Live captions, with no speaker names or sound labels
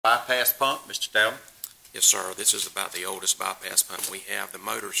Bypass pump, Mr. Staley. Yes, sir. This is about the oldest bypass pump we have. The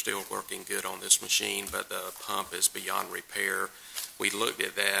motor's still working good on this machine, but the pump is beyond repair. We looked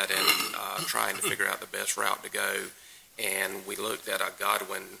at that and trying to figure out the best route to go, and we looked at a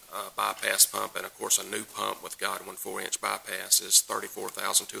Godwin bypass pump, and of course a new pump with Godwin 4-inch bypass is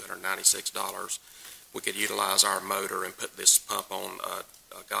 $34,296. We could utilize our motor and put this pump on a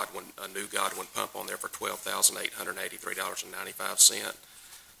new Godwin pump on there for $12,883.95.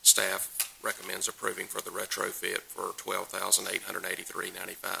 Staff recommends approving for the retrofit for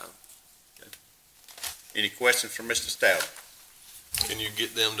 $12,883.95. Okay. Any questions from Mr. Staley? Can you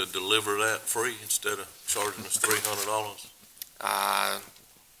get them to deliver that free instead of charging us $300?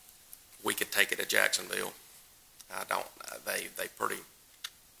 We could take it to Jacksonville. They pretty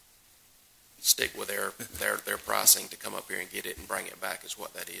stick with their pricing to come up here and get it and bring it back is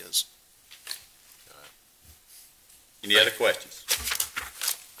what that is. Any other questions?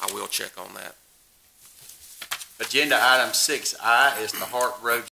 I will check on that. Agenda item 6I is the Hart Road